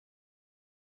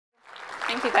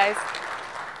Thank you, guys.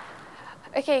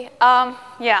 Okay,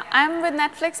 yeah, I'm with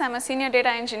Netflix. I'm a senior data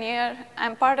engineer.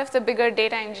 I'm part of the bigger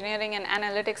data engineering and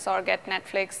analytics org at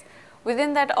Netflix.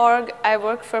 Within that org, I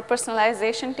work for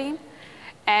personalization team,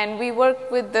 and we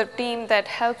work with the team that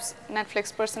helps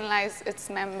Netflix personalize its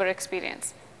member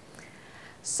experience.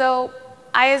 So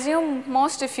I assume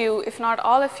most of you, if not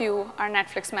all of you, are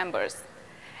Netflix members.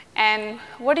 And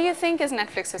what do you think is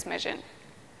Netflix's mission?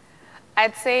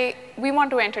 I'd say we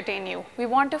want to entertain you. We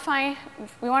want to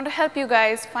help you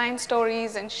guys find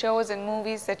stories and shows and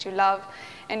movies that you love,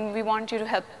 and we want you to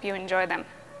help you enjoy them.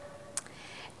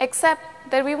 Except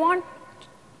that we want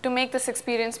to make this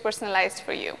experience personalized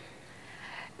for you.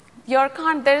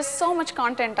 There is so much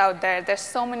content out there. There's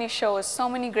so many shows, so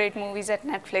many great movies at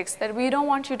Netflix that we don't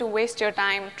want you to waste your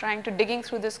time trying to digging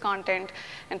through this content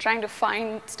and trying to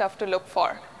find stuff to look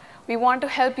for. We want to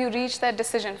help you reach that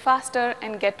decision faster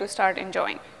and get to start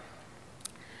enjoying.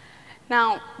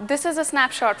 Now, this is a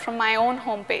snapshot from my own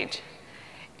homepage.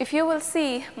 If you will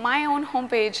see, my own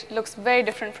homepage looks very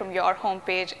different from your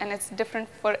homepage, and it's different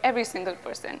for every single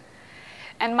person.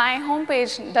 And my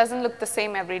homepage doesn't look the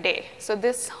same every day. So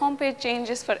this homepage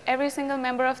changes for every single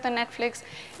member of the Netflix.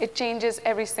 It changes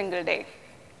every single day.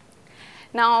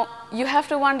 Now, you have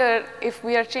to wonder, if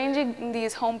we are changing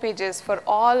these homepages for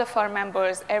all of our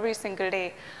members every single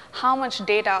day, how much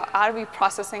data are we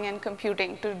processing and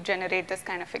computing to generate this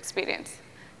kind of experience?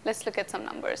 Let's look at some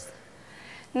numbers.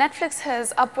 Netflix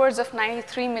has upwards of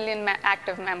 93 million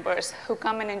active members who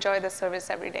come and enjoy the service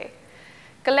every day.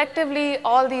 Collectively,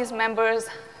 all these members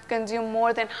consume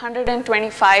more than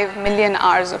 125 million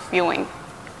hours of viewing.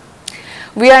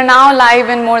 We are now live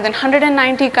in more than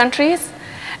 190 countries.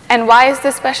 And why is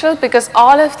this special? Because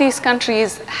all of these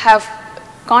countries have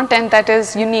content that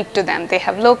is unique to them. They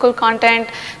have local content.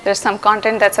 There's some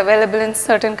content that's available in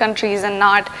certain countries and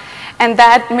not. And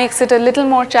that makes it a little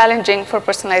more challenging for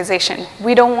personalization.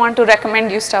 We don't want to recommend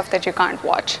you stuff that you can't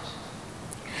watch.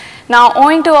 Now,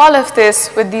 owing to all of this,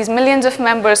 with these millions of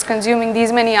members consuming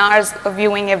these many hours of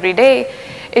viewing every day,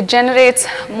 it generates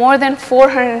more than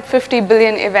 450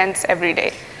 billion events every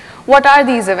day. What are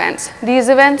these events? These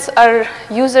events are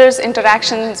users'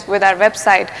 interactions with our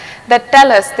website that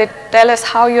tell us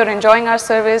how you're enjoying our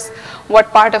service, what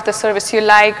part of the service you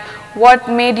like, what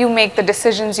made you make the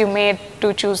decisions you made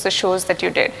to choose the shows that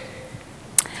you did.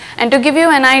 And to give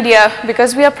you an idea,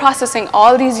 because we are processing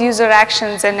all these user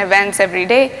actions and events every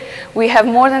day, we have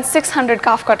more than 600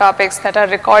 Kafka topics that are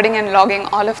recording and logging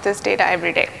all of this data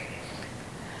every day.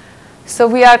 So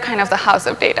we are kind of the house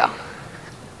of data.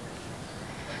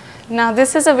 Now,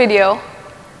 this is a video.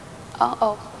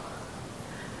 Okay.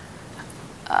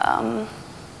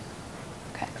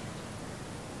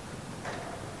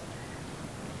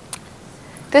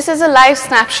 This is a live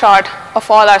snapshot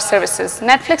of all our services.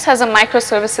 Netflix has a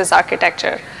microservices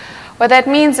architecture. What that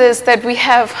means is that we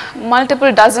have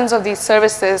multiple dozens of these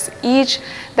services, each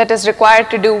that is required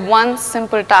to do one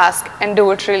simple task and do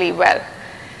it really well.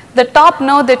 The top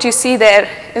node that you see there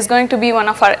is going to be one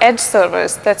of our edge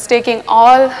servers that's taking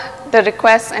all the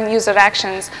requests and user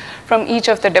actions from each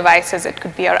of the devices. It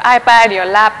could be your iPad, your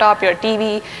laptop, your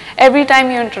TV. Every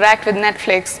time you interact with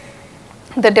Netflix,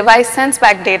 the device sends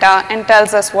back data and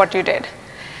tells us what you did.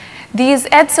 These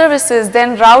edge services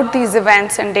then route these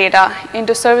events and data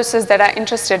into services that are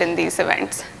interested in these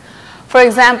events. For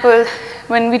example,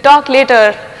 when we talk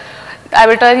later, I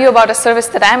will tell you about a service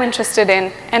that I'm interested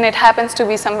in, and it happens to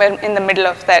be somewhere in the middle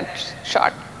of that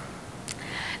shot.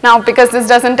 Now, because this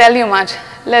doesn't tell you much,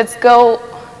 let's go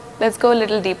a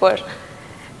little deeper.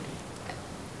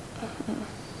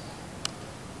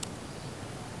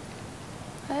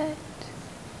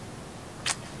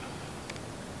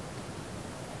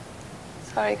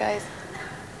 Sorry, guys.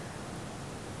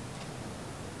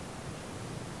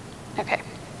 Okay.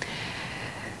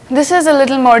 This is a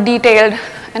little more detailed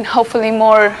and hopefully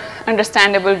more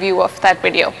understandable view of that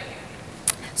video.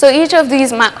 So each of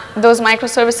those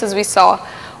microservices we saw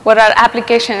were our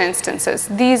application instances.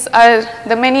 These are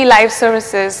the many live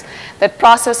services that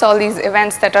process all these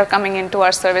events that are coming into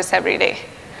our service every day.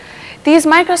 These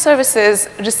microservices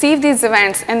receive these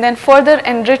events and then further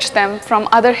enrich them from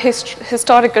other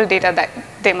historical data that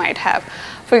they might have.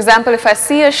 For example, if I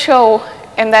see a show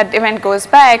and that event goes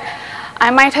back, I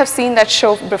might have seen that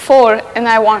show before,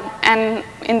 and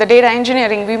in the data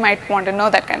engineering, we might want to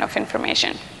know that kind of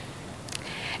information.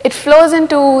 It flows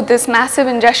into this massive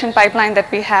ingestion pipeline that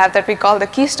we have that we call the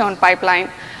Keystone pipeline.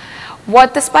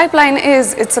 What this pipeline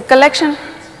is, it's a collection.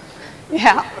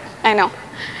 Yeah, I know.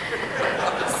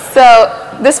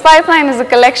 So this pipeline is a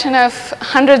collection of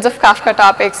hundreds of Kafka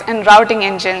topics and routing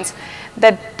engines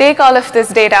that take all of this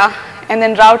data and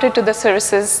then route it to the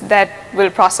services that will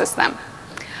process them.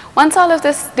 Once all of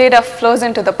this data flows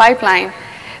into the pipeline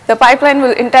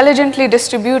will intelligently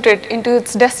distribute it into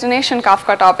its destination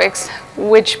Kafka topics,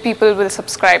 which people will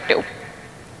subscribe to.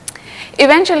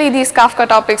 Eventually, these Kafka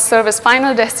topics serve as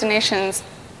final destinations,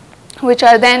 which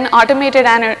are then automated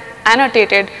and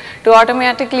annotated to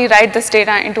automatically write this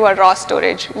data into a raw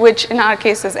storage, which in our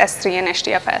case is S3 and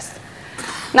HDFS.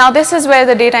 Now, this is where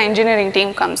the data engineering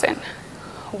team comes in.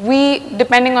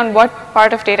 Depending on what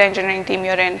part of data engineering team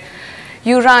you're in,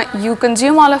 you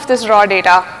consume all of this raw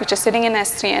data, which is sitting in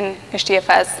S3 and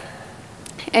HDFS,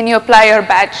 and you apply your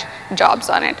batch jobs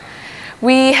on it.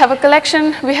 We have a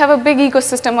big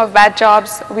ecosystem of batch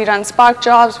jobs. We run Spark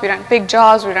jobs, we run Pig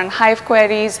jobs, we run Hive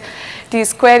queries.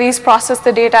 These queries process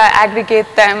the data, aggregate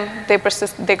them,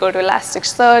 they go to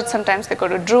Elasticsearch, sometimes they go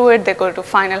to Druid, they go to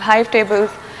final Hive tables.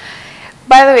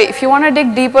 By the way, if you want to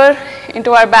dig deeper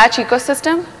into our batch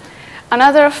ecosystem,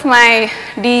 another of my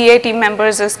DEA team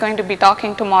members is going to be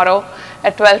talking tomorrow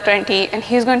at 12:20, and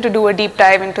he's going to do a deep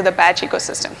dive into the batch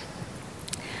ecosystem.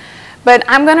 But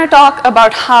I'm going to talk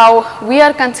about how we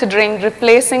are considering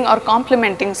replacing or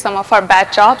complementing some of our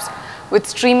batch jobs with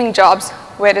streaming jobs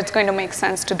where it's going to make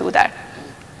sense to do that.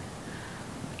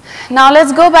 Now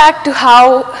let's go back to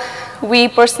how we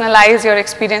personalize your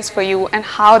experience for you and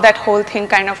how that whole thing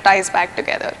kind of ties back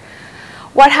together.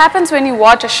 What happens when you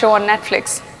watch a show on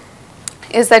Netflix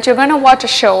is that you're going to watch a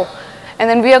show, and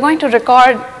then we are going to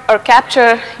record or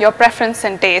capture your preference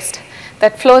and taste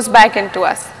that flows back into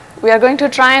us. We are going to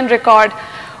try and record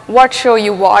what show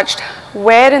you watched,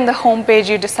 where in the homepage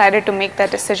you decided to make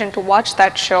that decision to watch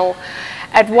that show,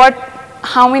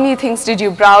 how many things did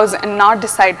you browse and not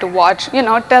decide to watch. You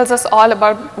know, it tells us all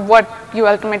about what you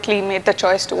ultimately made the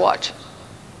choice to watch.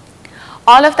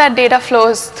 All of that data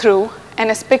flows through and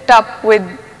is picked up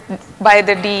by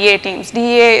the DEA teams.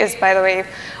 DEA is, by the way,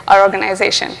 our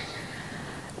organization.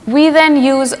 We then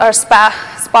use our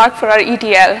Spark for our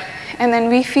ETL, and then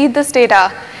we feed this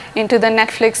data into the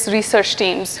Netflix research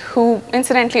teams, who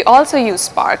incidentally also use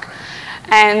Spark.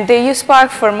 And they use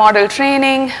Spark for model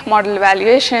training, model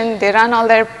evaluation, they run all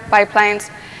their pipelines,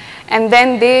 and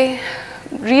then they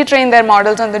retrain their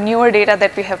models on the newer data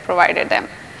that we have provided them.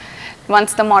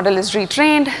 Once the model is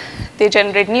retrained, they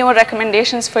generate newer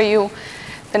recommendations for you.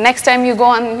 The next time you go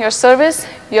on your service,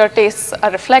 your tastes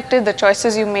are reflected, the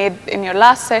choices you made in your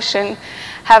last session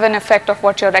have an effect of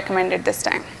what you're recommended this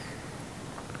time.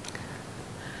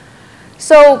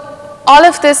 So all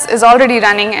of this is already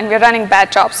running, and we're running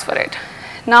batch jobs for it.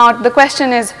 Now the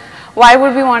question is, why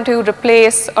would we want to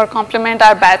replace or complement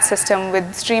our batch system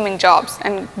with streaming jobs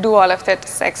and do all of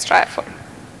this extra effort?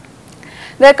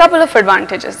 There are a couple of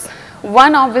advantages.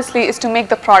 One, obviously, is to make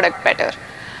the product better.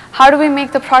 How do we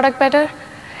make the product better?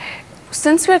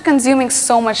 Since we're consuming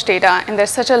so much data, and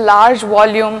there's such a large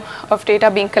volume of data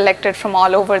being collected from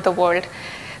all over the world,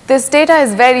 this data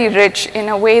is very rich in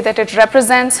a way that it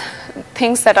represents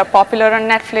things that are popular on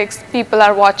Netflix, people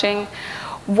are watching,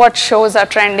 what shows are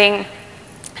trending,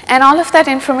 and all of that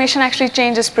information actually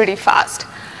changes pretty fast.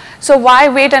 So why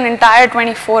wait an entire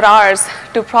 24 hours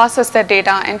to process that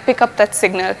data and pick up that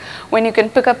signal when you can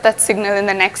pick up that signal in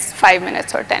the next 5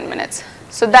 minutes or 10 minutes?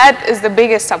 So that is the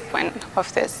biggest upwin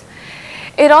of this.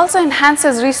 It also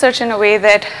enhances research in a way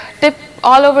that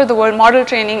all over the world, model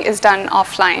training is done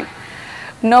offline.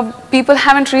 No, people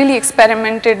haven't really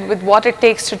experimented with what it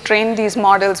takes to train these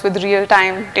models with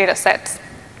real-time data sets.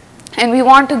 And we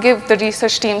want to give the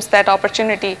research teams that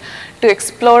opportunity to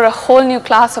explore a whole new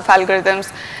class of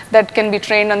algorithms that can be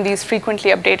trained on these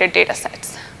frequently updated data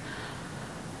sets.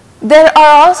 There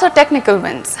are also technical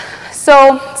wins.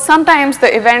 So sometimes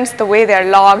the events, the way they're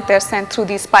logged, they're sent through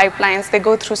these pipelines. They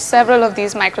go through several of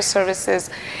these microservices.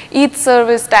 Each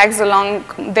service tags along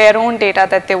their own data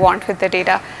that they want with the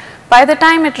data. By the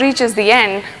time it reaches the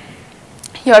end,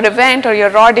 your event or your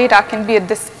raw data can be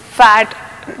this fat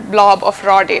blob of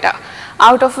raw data,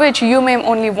 out of which you may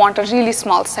only want a really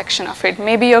small section of it.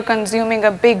 Maybe you're consuming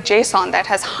a big JSON that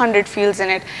has 100 fields in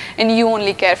it, and you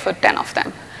only care for 10 of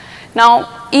them.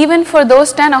 Now, even for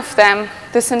those 10 of them,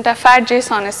 this entire fat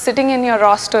JSON is sitting in your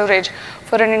raw storage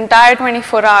for an entire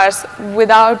 24 hours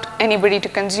without anybody to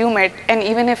consume it, and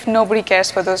even if nobody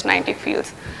cares for those 90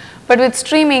 fields. But with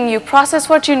streaming, you process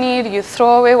what you need, you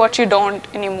throw away what you don't,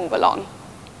 and you move along.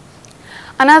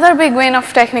 Another big win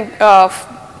of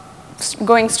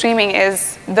going streaming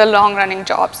is the long-running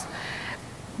jobs.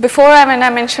 Before, when I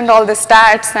mentioned all the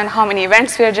stats and how many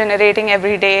events we are generating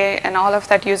every day and all of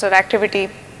that user activity,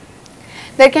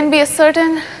 there can be a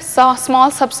certain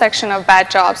small subsection of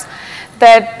batch jobs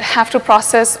that have to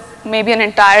process maybe an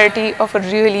entirety of a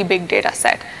really big data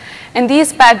set. And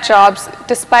these batch jobs,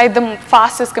 despite the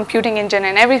fastest computing engine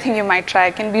and everything you might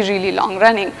try, can be really long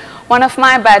running. One of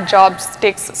my batch jobs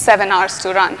takes 7 hours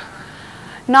to run.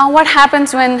 Now what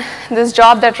happens when this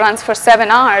job that runs for 7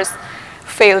 hours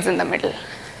fails in the middle?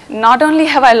 Not only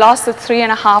have I lost the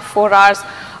 3.5, 4 hours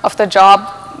of the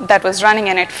job that was running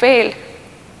and it failed,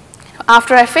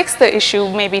 after I fixed the issue,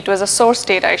 maybe it was a source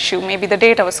data issue, maybe the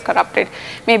data was corrupted,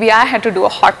 maybe I had to do a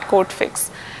hard code fix.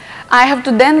 I have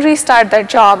to then restart that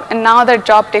job, and now that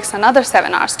job takes another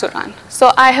 7 hours to run.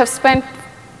 So I have spent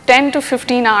 10 to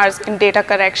 15 hours in data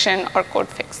correction or code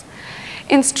fix.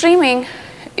 In streaming,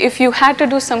 if you had to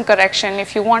do some correction,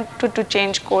 if you wanted to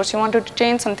change course, you wanted to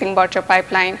change something about your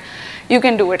pipeline, you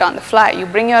can do it on the fly. You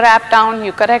bring your app down,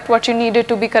 you correct what you needed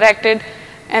to be corrected,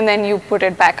 and then you put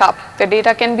it back up. The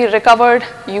data can be recovered,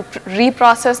 you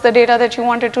reprocess the data that you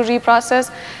wanted to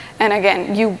reprocess, and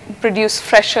again, you produce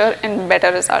fresher and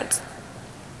better results.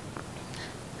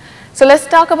 So let's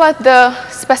talk about the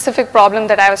specific problem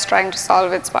that I was trying to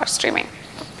solve with sparse streaming.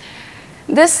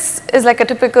 This is like a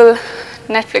typical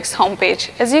Netflix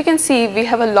homepage. As you can see, we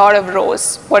have a lot of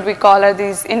rows. What we call are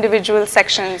these individual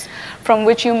sections from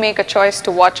which you make a choice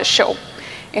to watch a show.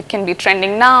 It can be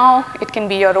trending now, it can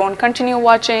be your own continue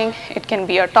watching, it can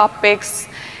be your top picks,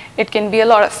 it can be a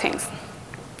lot of things.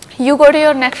 You go to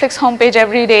your Netflix homepage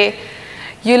every day,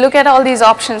 you look at all these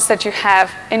options that you have,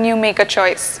 and you make a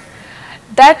choice.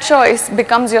 That choice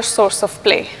becomes your source of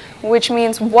play, which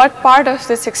means what part of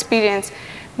this experience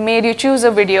made you choose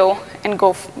a video and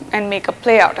go and make a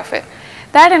play out of it.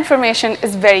 That information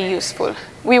is very useful.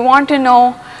 We want to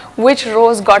know which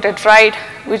rows got it right,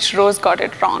 which rows got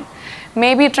it wrong.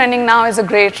 Maybe trending now is a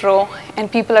great row, and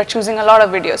people are choosing a lot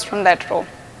of videos from that row.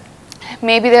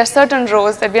 Maybe there are certain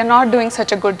rows that we are not doing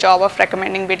such a good job of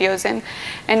recommending videos in,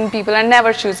 and people are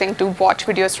never choosing to watch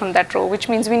videos from that row, which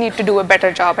means we need to do a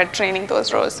better job at training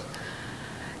those rows.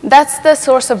 That's the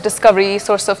source of discovery,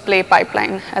 source of play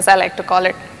pipeline, as I like to call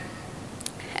it.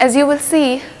 As you will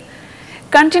see,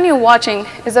 continue watching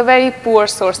is a very poor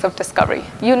source of discovery.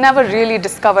 You never really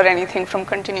discover anything from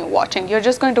continue watching. You're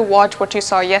just going to watch what you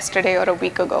saw yesterday or a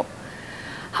week ago.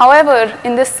 However,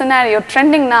 in this scenario,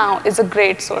 trending now is a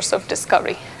great source of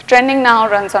discovery. Trending now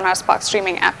runs on our Spark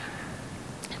streaming app.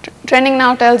 Trending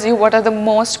now tells you what are the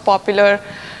most popular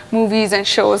movies and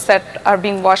shows that are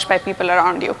being watched by people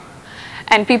around you.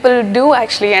 And people do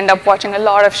actually end up watching a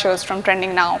lot of shows from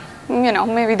Trending Now. You know,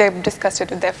 maybe they've discussed it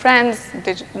with their friends,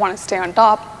 they want to stay on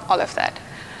top, all of that.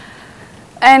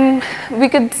 And we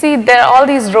could see there are all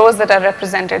these rows that are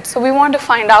represented. So we want to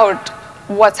find out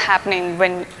what's happening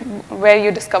where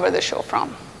you discover the show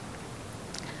from.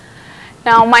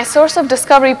 Now, my source of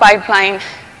discovery pipeline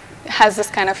has this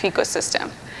kind of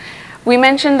ecosystem. We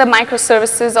mentioned the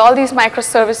microservices. All these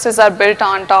microservices are built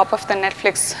on top of the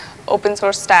Netflix open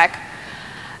source stack.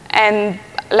 And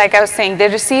like I was saying, they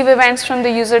receive events from the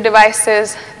user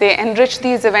devices, they enrich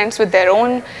these events with their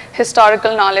own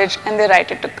historical knowledge, and they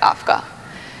write it to Kafka.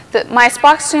 My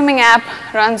Spark streaming app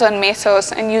runs on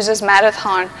Mesos and uses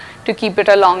Marathon to keep it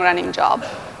a long-running job.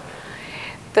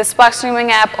 The Spark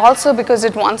streaming app also, because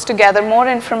it wants to gather more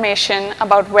information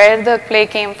about where the play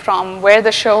came from, where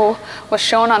the show was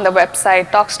shown on the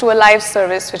website, talks to a live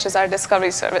service, which is our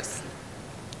discovery service.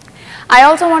 I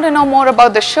also want to know more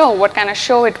about the show, what kind of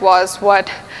show it was,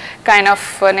 what kind of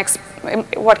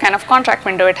contract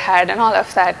window it had, and all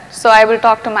of that. So I will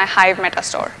talk to my Hive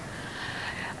metastore.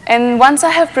 And once I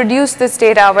have produced this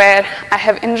data where I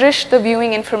have enriched the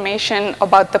viewing information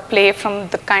about the play from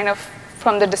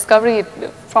the discovery,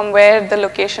 from where the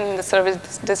location in the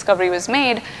service discovery was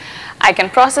made, I can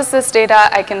process this data,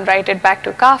 I can write it back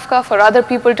to Kafka for other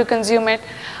people to consume it.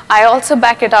 I also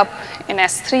back it up in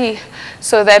S3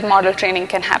 so that model training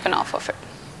can happen off of it.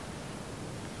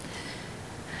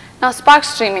 Now, Spark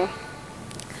streaming.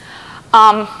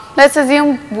 Let's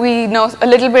assume we know a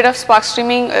little bit of Spark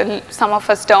streaming, some of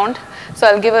us don't. So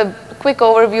I'll give a quick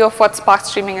overview of what Spark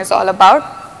streaming is all about.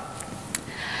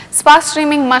 Spark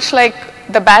streaming, much like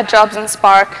the batch jobs in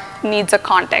Spark, needs a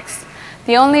context.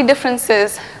 The only difference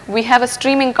is we have a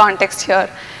streaming context here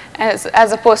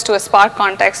as opposed to a Spark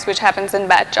context, which happens in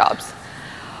batch jobs.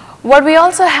 What we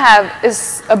also have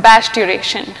is a batch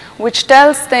duration, which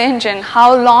tells the engine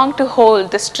how long to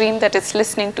hold the stream that it's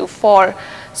listening to for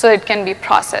so it can be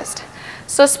processed.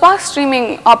 So Spark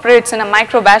streaming operates in a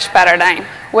micro batch paradigm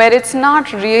where it's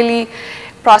not really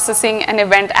processing an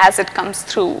event as it comes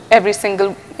through, every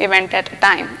single event at a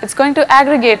time. It's going to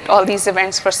aggregate all these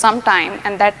events for some time,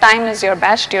 and that time is your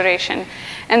batch duration,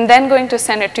 and then going to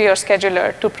send it to your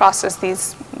scheduler to process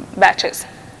these batches.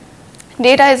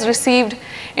 Data is received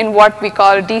in what we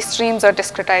call D streams or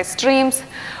discretized streams,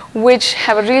 which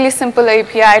have a really simple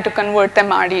API to convert them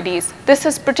RDDs. This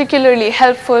is particularly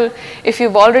helpful if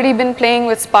you've already been playing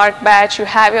with Spark Batch, you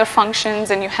have your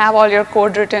functions and you have all your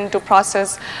code written to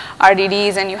process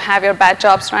RDDs and you have your batch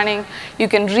jobs running. You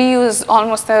can reuse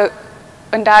almost the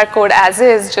entire code as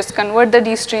is, just convert the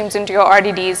D streams into your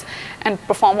RDDs and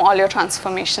perform all your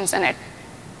transformations in it.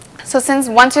 So since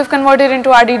once you've converted into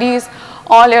RDDs,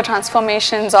 all your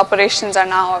transformations, operations are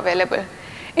now available,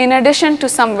 in addition to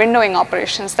some windowing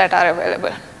operations that are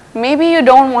available. Maybe you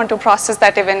don't want to process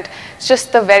that event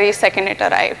just the very second it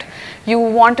arrived. You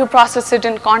want to process it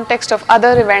in context of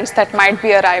other events that might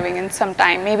be arriving in some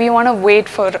time. Maybe you want to wait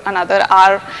for another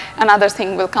hour, another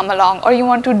thing will come along, or you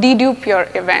want to dedupe your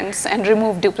events and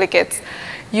remove duplicates.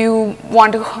 You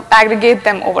want to aggregate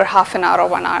them over half an hour or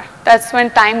 1 hour. That's when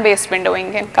time-based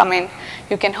windowing can come in.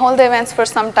 You can hold the events for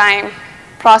some time,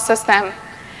 process them,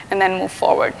 and then move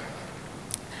forward.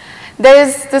 There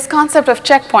is this concept of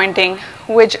checkpointing,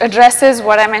 which addresses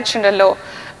what I mentioned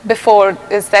before,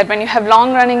 is that when you have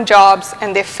long-running jobs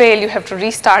and they fail, you have to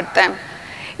restart them.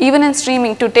 Even in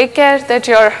streaming, to take care that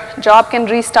your job can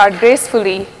restart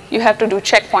gracefully, you have to do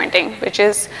checkpointing, which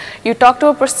is you talk to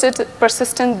a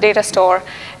persistent data store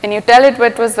and you tell it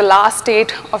what was the last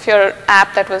state of your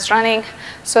app that was running,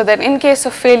 so that in case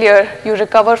of failure, you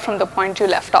recover from the point you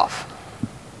left off.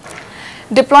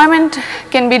 Deployment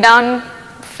can be done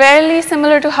fairly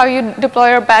similar to how you deploy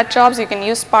your batch jobs. You can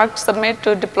use Spark Submit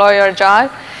to deploy your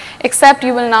jar, except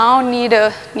you will now need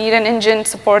an engine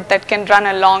support that can run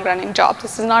a long-running job.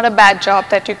 This is not a batch job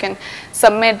that you can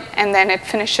submit and then it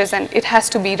finishes, and it has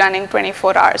to be running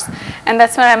 24 hours. And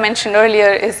that's what I mentioned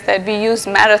earlier, is that we use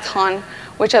Marathon,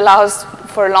 which allows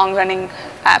for long-running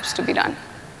apps to be run.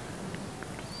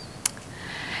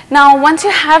 Now, once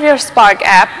you have your Spark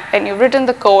app and you've written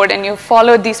the code and you've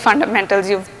followed these fundamentals,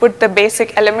 you've put the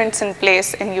basic elements in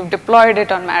place and you've deployed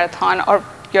it on Marathon or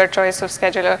your choice of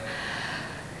scheduler,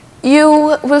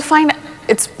 you will find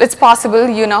it's possible,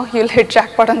 you'll hit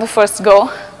jackpot on the first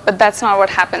go, but that's not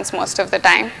what happens most of the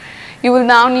time. You will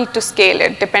now need to scale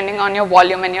it depending on your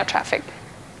volume and your traffic.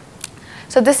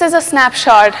 So this is a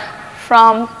snapshot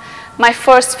from my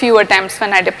first few attempts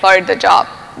when I deployed the job.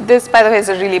 This, by the way, is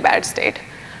a really bad state.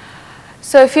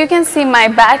 So if you can see, my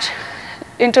batch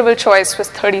interval choice was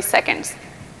 30 seconds,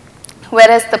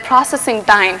 whereas the processing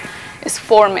time is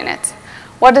 4 minutes.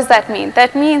 What does that mean?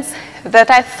 That means that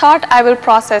I thought I will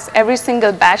process every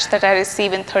single batch that I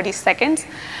receive in 30 seconds,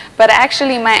 but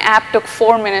actually my app took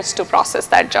 4 minutes to process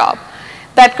that job.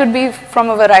 That could be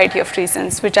from a variety of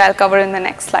reasons, which I'll cover in the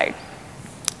next slide.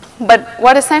 But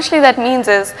what essentially that means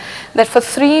is that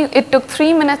it took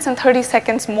 3 minutes and 30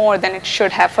 seconds more than it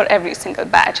should have for every single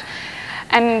batch.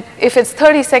 And if it's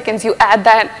 30 seconds, you add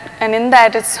that, and in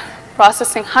that it's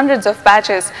processing hundreds of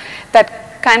batches,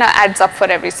 that kind of adds up for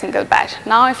every single batch.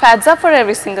 Now, if it adds up for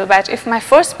every single batch, if my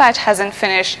first batch hasn't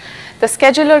finished, the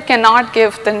scheduler cannot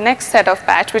give the next set of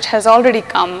batch, which has already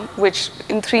come, which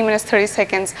in 3 minutes, 30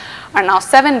 seconds are now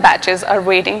 7 batches are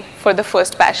waiting for the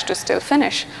first batch to still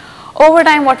finish. Over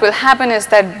time, what will happen is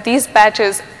that these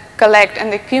batches collect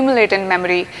and they accumulate in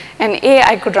memory, and A,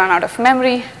 I could run out of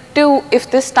memory. 2, if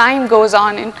this time goes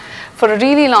on for a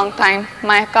really long time,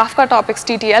 my Kafka topics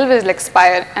TTL will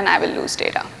expire and I will lose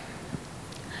data.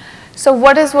 So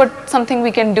something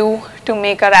we can do to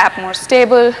make our app more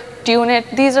stable, tune it?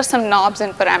 These are some knobs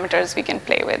and parameters we can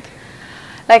play with.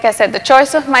 Like I said, the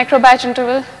choice of micro batch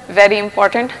interval, very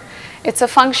important. It's a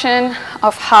function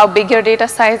of how big your data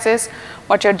size is,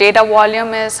 what your data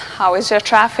volume is, how is your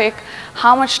traffic,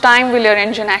 how much time will your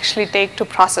engine actually take to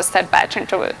process that batch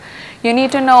interval. You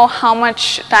need to know how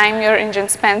much time your engine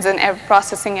spends in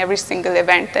processing every single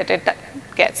event that it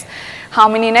gets. How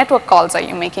many network calls are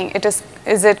you making?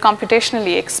 Is it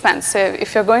computationally expensive?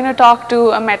 If you're going to talk to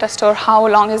a Metastore, how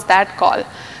long is that call?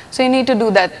 So you need to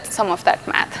do some of that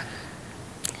math.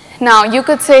 Now, you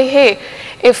could say, hey,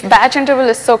 if batch interval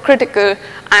is so critical,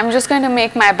 I'm just going to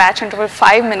make my batch interval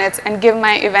 5 minutes and give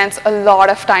my events a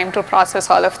lot of time to process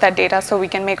all of that data so we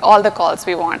can make all the calls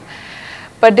we want.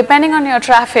 But depending on your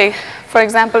traffic, for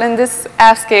example, in this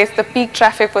app's case, the peak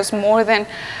traffic was more than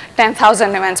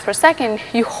 10,000 events per second.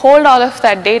 You hold all of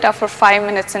that data for 5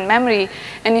 minutes in memory,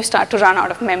 and you start to run out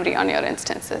of memory on your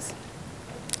instances.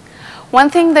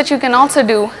 One thing that you can also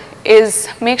do is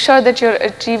make sure that you're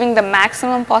achieving the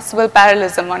maximum possible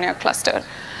parallelism on your cluster.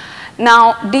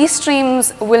 Now, these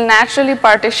streams will naturally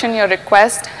partition your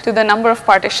request to the number of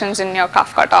partitions in your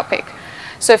Kafka topic.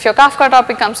 So if your Kafka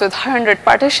topic comes with 100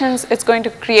 partitions, it's going to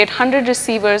create 100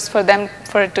 receivers for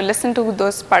it to listen to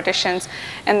those partitions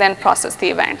and then process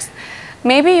the events.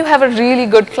 Maybe you have a really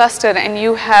good cluster and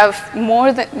you have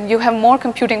more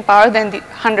computing power than the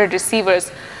 100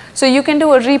 receivers. So you can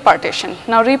do a repartition.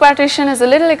 Now repartition is a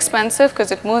little expensive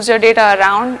because it moves your data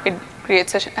around,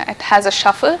 it has a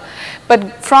shuffle,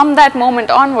 but from that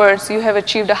moment onwards, you have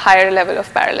achieved a higher level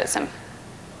of parallelism.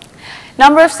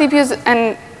 Number of CPUs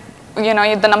and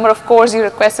the number of cores you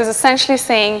request is essentially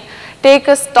saying, take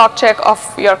a stock check of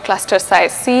your cluster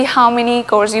size. See how many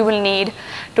cores you will need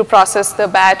to process the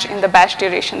batch in the batch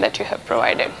duration that you have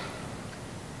provided.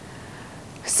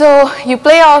 So you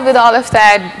play out with all of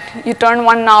that. You turn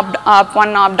one knob up,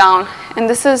 one knob down, and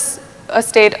this is a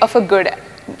state of a good,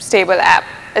 stable app.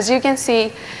 As you can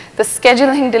see, the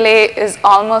scheduling delay is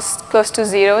almost close to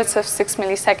 0. It's of 6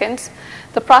 milliseconds.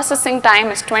 The processing time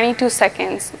is 22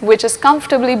 seconds, which is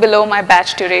comfortably below my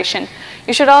batch duration.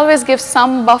 You should always give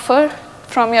some buffer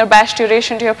from your batch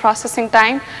duration to your processing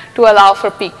time to allow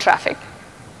for peak traffic.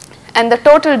 And the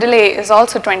total delay is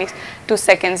also 22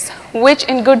 seconds, which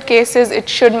in good cases, it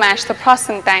should match the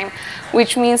processing time,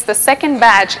 which means the second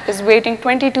batch is waiting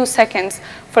 22 seconds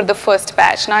for the first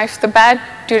batch. Now, if the batch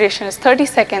duration is 30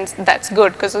 seconds, that's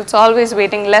good, because it's always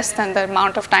waiting less than the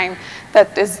amount of time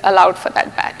that is allowed for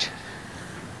that batch.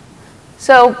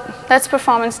 So that's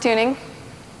performance tuning.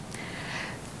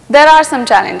 There are some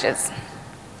challenges.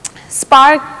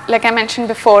 Spark, like I mentioned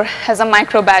before, has a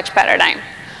micro-batch paradigm.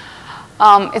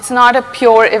 It's not a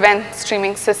pure event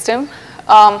streaming system.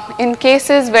 In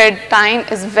cases where time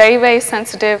is very, very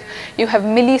sensitive, you have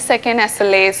millisecond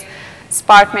SLAs,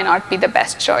 Spark may not be the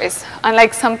best choice.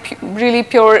 Unlike some really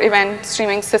pure event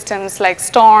streaming systems like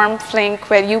Storm, Flink,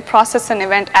 where you process an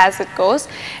event as it goes,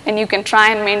 and you can try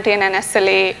and maintain an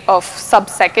SLA of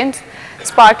sub-seconds,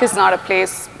 Spark is not a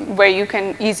place where you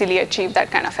can easily achieve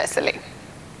that kind of SLA.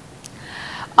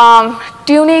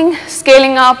 Tuning,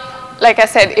 scaling up, like I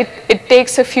said, it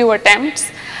takes a few attempts.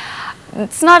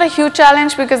 It's not a huge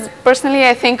challenge because personally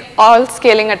I think all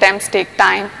scaling attempts take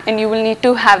time and you will need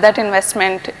to have that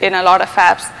investment in a lot of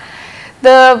apps.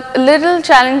 The little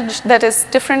challenge that is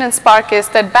different in Spark is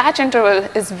that batch interval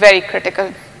is very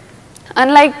critical.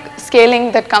 Unlike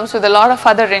scaling that comes with a lot of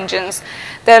other engines,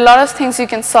 there are a lot of things you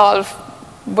can solve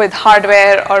with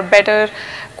hardware or better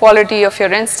quality of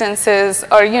your instances,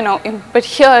 or but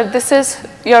here this is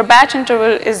your batch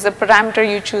interval is the parameter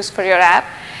you choose for your app.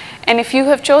 And if you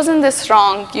have chosen this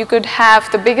wrong, you could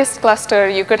have the biggest cluster,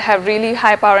 you could have really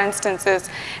high power instances,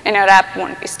 and your app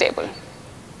won't be stable.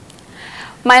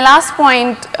 My last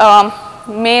point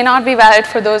may not be valid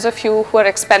for those of you who are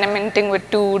experimenting with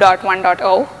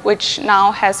 2.1.0, which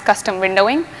now has custom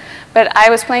windowing. But I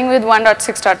was playing with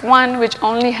 1.6.1, which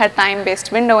only had time-based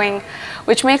windowing,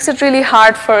 which makes it really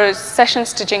hard for session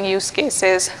stitching use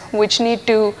cases, which need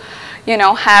to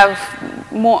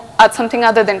have more something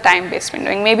other than time-based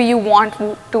windowing. Maybe you want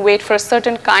to wait for a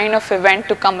certain kind of event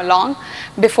to come along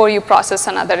before you process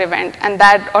another event, and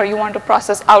or you want to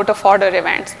process out-of-order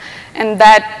events, and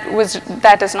that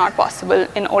is not possible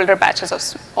in older versions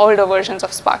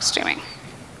of Spark streaming.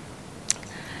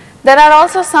 There are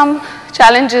also some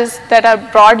challenges that are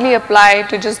broadly applied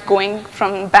to just going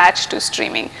from batch to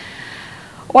streaming.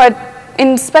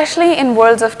 Especially in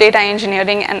worlds of data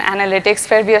engineering and analytics,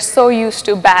 where we are so used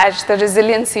to batch, the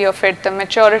resiliency of it, the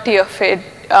maturity of it,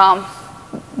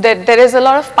 there is a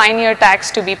lot of pioneer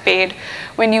tax to be paid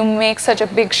when you make such a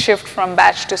big shift from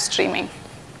batch to streaming.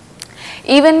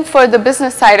 Even for the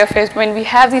business side of it, when we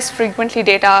have these frequently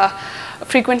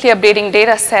updating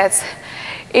data sets,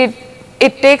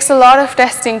 it takes a lot of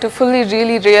testing to fully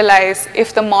really realize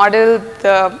if the model,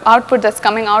 the output that's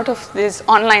coming out of this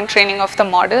online training of the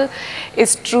model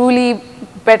is truly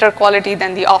better quality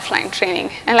than the offline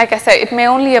training. And like I said, it may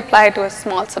only apply to a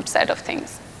small subset of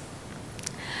things.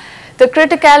 The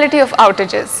criticality of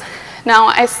outages. Now,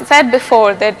 I said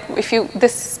before that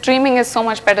this streaming is so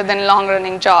much better than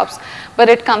long-running jobs, but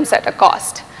it comes at a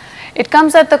cost. It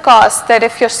comes at the cost that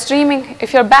if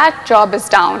your batch job is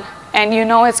down, and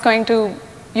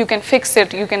you can fix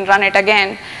it, you can run it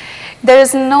again, there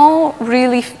is no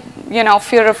really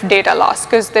fear of data loss,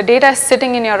 because the data is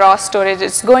sitting in your raw storage.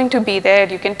 It's going to be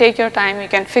there. You can take your time, you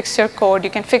can fix your code, you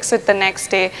can fix it the next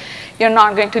day. You're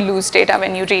not going to lose data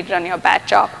when you rerun your batch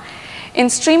job. In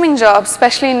streaming jobs,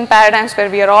 especially in paradigms where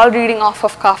we are all reading off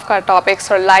of Kafka topics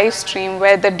or live stream,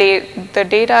 where the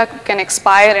data can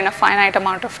expire in a finite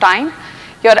amount of time,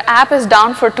 your app is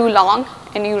down for too long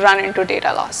and you run into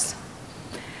data loss.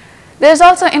 There's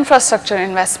also infrastructure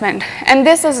investment, and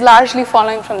this is largely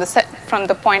following from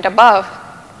the point above,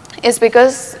 is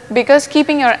because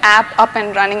keeping your app up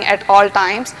and running at all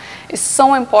times is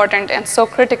so important and so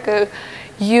critical.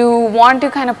 you want to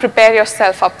kind of prepare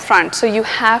yourself up front. So you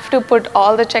have to put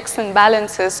all the checks and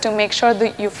balances to make sure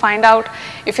that you find out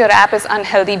if your app is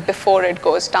unhealthy before it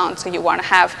goes down. So you want to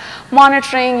have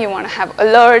monitoring, you want to have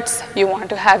alerts, you want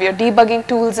to have your debugging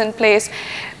tools in place.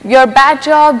 Your bad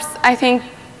jobs, I think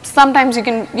sometimes you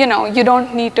can, you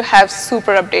don't need to have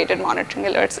super updated monitoring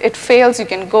alerts. It fails, you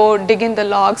can go dig in the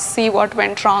logs, see what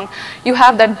went wrong. You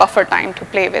have that buffer time to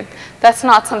play with. That's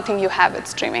not something you have with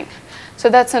streaming. So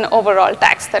that's an overall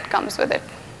tax that comes with it.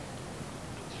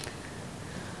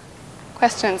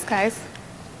 Questions, guys?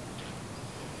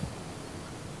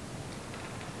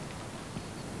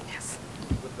 Yes.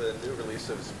 With the new release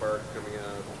of Spark coming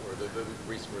out, or the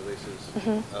recent releases,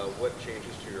 what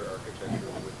changes to your architecture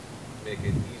would make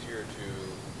it easier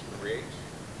to create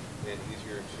and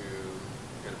easier to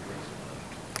kind of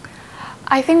release?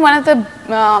 I think one of the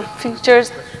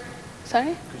features,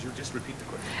 sorry? Could you just repeat the question?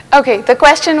 Okay, the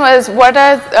question was what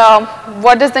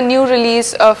does the new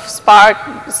release of Spark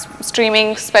streaming,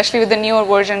 especially with the newer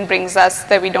version, brings us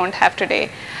that we don't have today?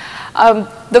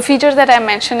 The feature that I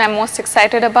mentioned I'm most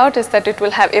excited about is that it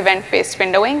will have event-based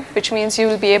windowing, which means you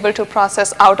will be able to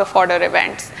process out-of-order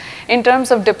events. In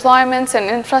terms of deployments and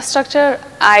infrastructure,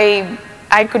 I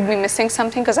could be missing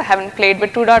something because I haven't played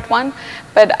with 2.1,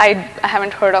 but I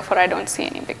haven't heard of or I don't see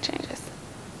any big changes.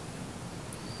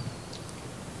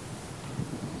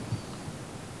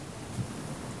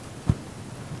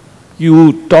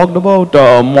 You talked about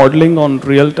modeling on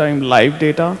real-time live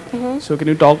data. So can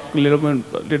you talk a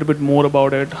little bit more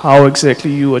about it? How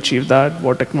exactly you achieve that?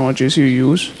 What technologies you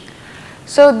use?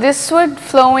 So this would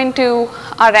flow into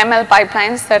our ML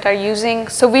pipelines that are using.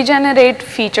 So we generate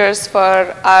features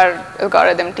for our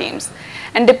algorithm teams.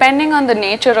 And depending on the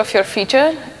nature of your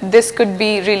feature, this could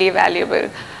be really valuable.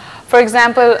 For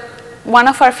example, one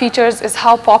of our features is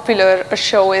how popular a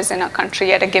show is in a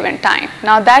country at a given time.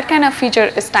 Now that kind of feature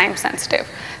is time sensitive.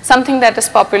 Something that is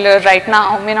popular right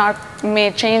now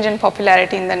may change in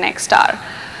popularity in the next hour.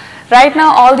 Right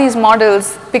now all these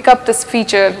models pick up this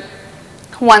feature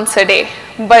once a day.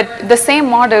 But the same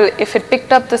model, if it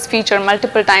picked up this feature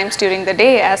multiple times during the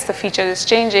day as the feature is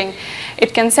changing,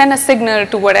 it can send a signal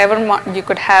to whatever you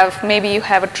could have. Maybe you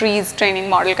have a trees training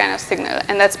model kind of signal,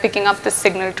 and that's picking up the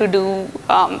signal to do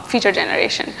feature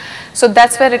generation. So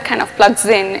that's where it kind of plugs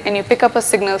in, and you pick up a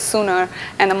signal sooner,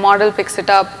 and the model picks it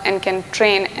up and can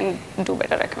train and do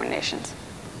better recommendations.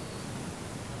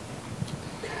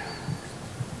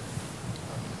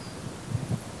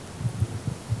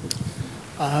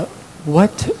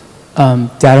 What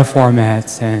data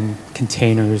formats and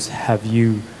containers have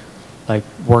you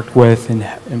worked with,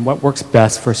 and what works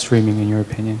best for streaming in your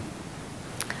opinion?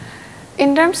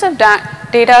 In terms of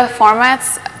data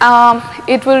formats,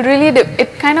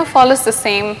 it kind of follows the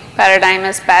same paradigm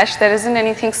as Bash. There isn't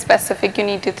anything specific you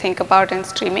need to think about in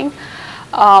streaming.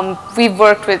 I've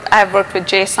worked with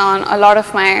JSON. A lot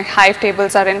of my Hive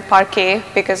tables are in Parquet,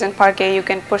 because in Parquet you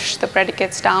can push the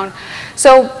predicates down.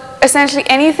 So essentially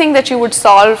anything that you would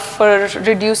solve for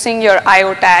reducing your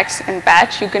I/O tax in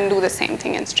batch, you can do the same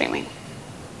thing in streaming.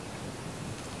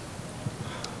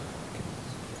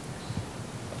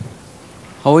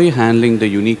 How are you handling the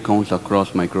unique counts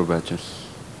across micro batches?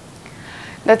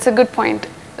 That's a good point.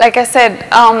 Like I said,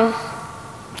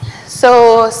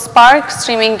 so Spark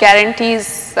streaming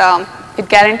guarantees, it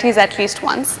guarantees at least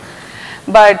once,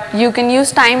 but you can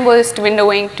use time-burst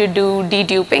windowing to do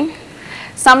deduping.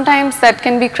 Sometimes that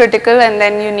can be critical, and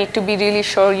then you need to be really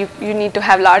sure you need to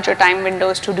have larger time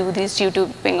windows to do these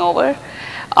deduping over.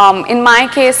 In my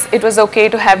case, it was okay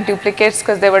to have duplicates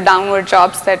because there were downward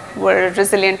jobs that were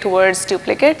resilient towards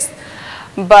duplicates.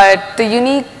 But the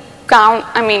unique count,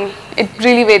 I mean, it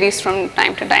really varies from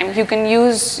time to time. You can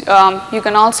use, you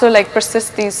can also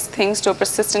persist these things to a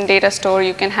persistent data store.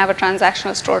 You can have a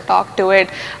transactional store talk to it,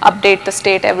 update the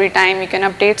state every time. You can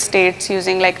update states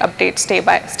using update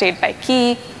state by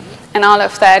key, and all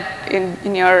of that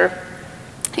in your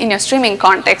streaming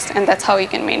context, and that's how you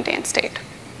can maintain state.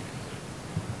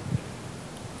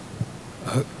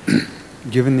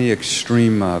 Given the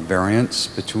extreme variance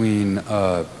between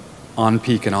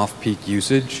on-peak and off-peak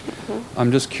usage,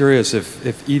 I'm just curious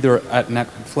if either at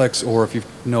Netflix or if you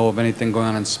know of anything going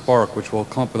on in Spark, which will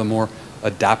come up with a more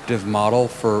adaptive model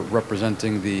for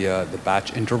representing the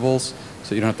batch intervals,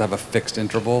 so you don't have to have a fixed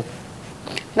interval.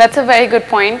 That's a very good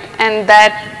point, and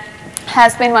that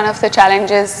has been one of the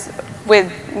challenges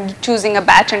with choosing a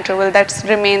batch interval that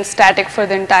remains static for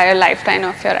the entire lifetime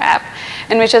of your app.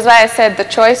 And which is why I said the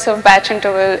choice of batch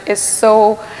interval is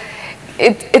so,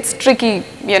 it's tricky,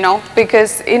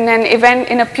 because in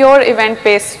a pure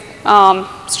event-based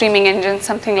streaming engine,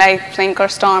 something like Flink or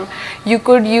Storm, you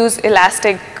could use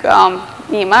elastic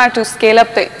EMR to scale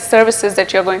up the services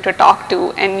that you're going to talk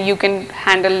to, and you can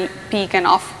handle peak and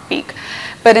off-peak.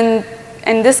 But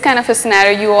in this kind of a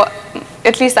scenario,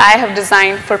 at least I have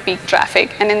designed for peak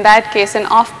traffic. And in that case, in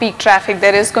off-peak traffic,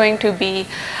 there is going to be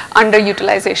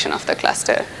underutilization of the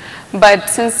cluster. But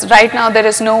since right now there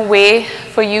is no way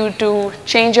for you to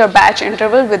change your batch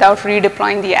interval without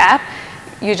redeploying the app,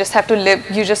 you just have to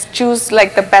you just choose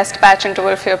like the best batch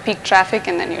interval for your peak traffic,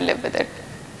 and then you live with it.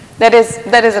 That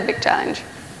is a big challenge.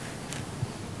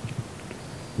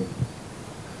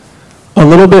 A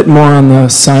little bit more on the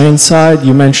science side,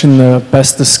 you mentioned the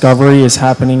best discovery is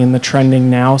happening in the trending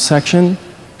now section.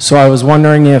 So I was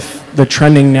wondering if the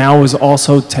trending now was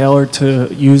also tailored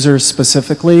to users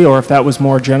specifically, or if that was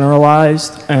more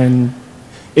generalized, and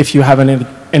if you have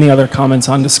any other comments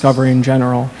on discovery in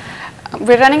general.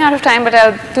 We're running out of time, but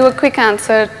I'll do a quick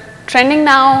answer. Trending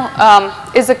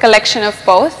now is a collection of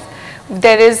both.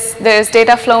 There is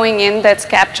data flowing in that's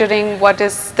capturing what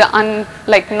is the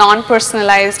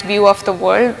non-personalized view of the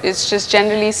world. It's just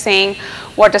generally saying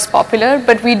what is popular,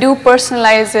 but we do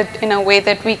personalize it in a way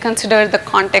that we consider the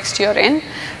context you're in.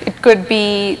 It could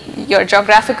be your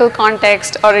geographical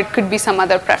context, or it could be some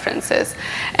other preferences.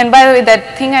 And by the way,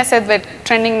 that thing I said that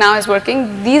trending now is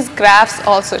working, these graphs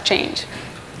also change.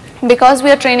 Because we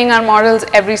are training our models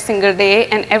every single day,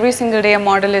 and every single day a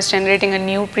model is generating a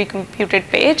new pre-computed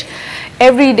page,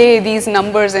 every day these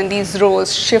numbers and these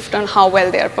rows shift on how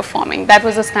well they are performing. That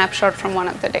was a snapshot from one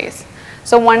of the days.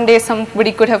 So one day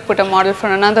somebody could have put a model for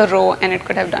another row and it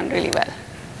could have done really well.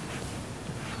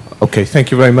 Okay, thank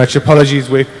you very much.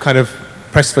 Apologies, we're kind of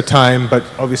pressed for time, but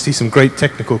obviously some great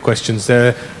technical questions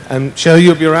there. And Shriya,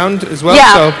 you'll be around as well?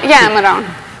 Yeah, I'm around.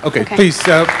 Okay, please.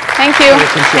 Thank you.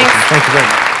 Thank you very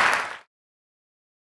much.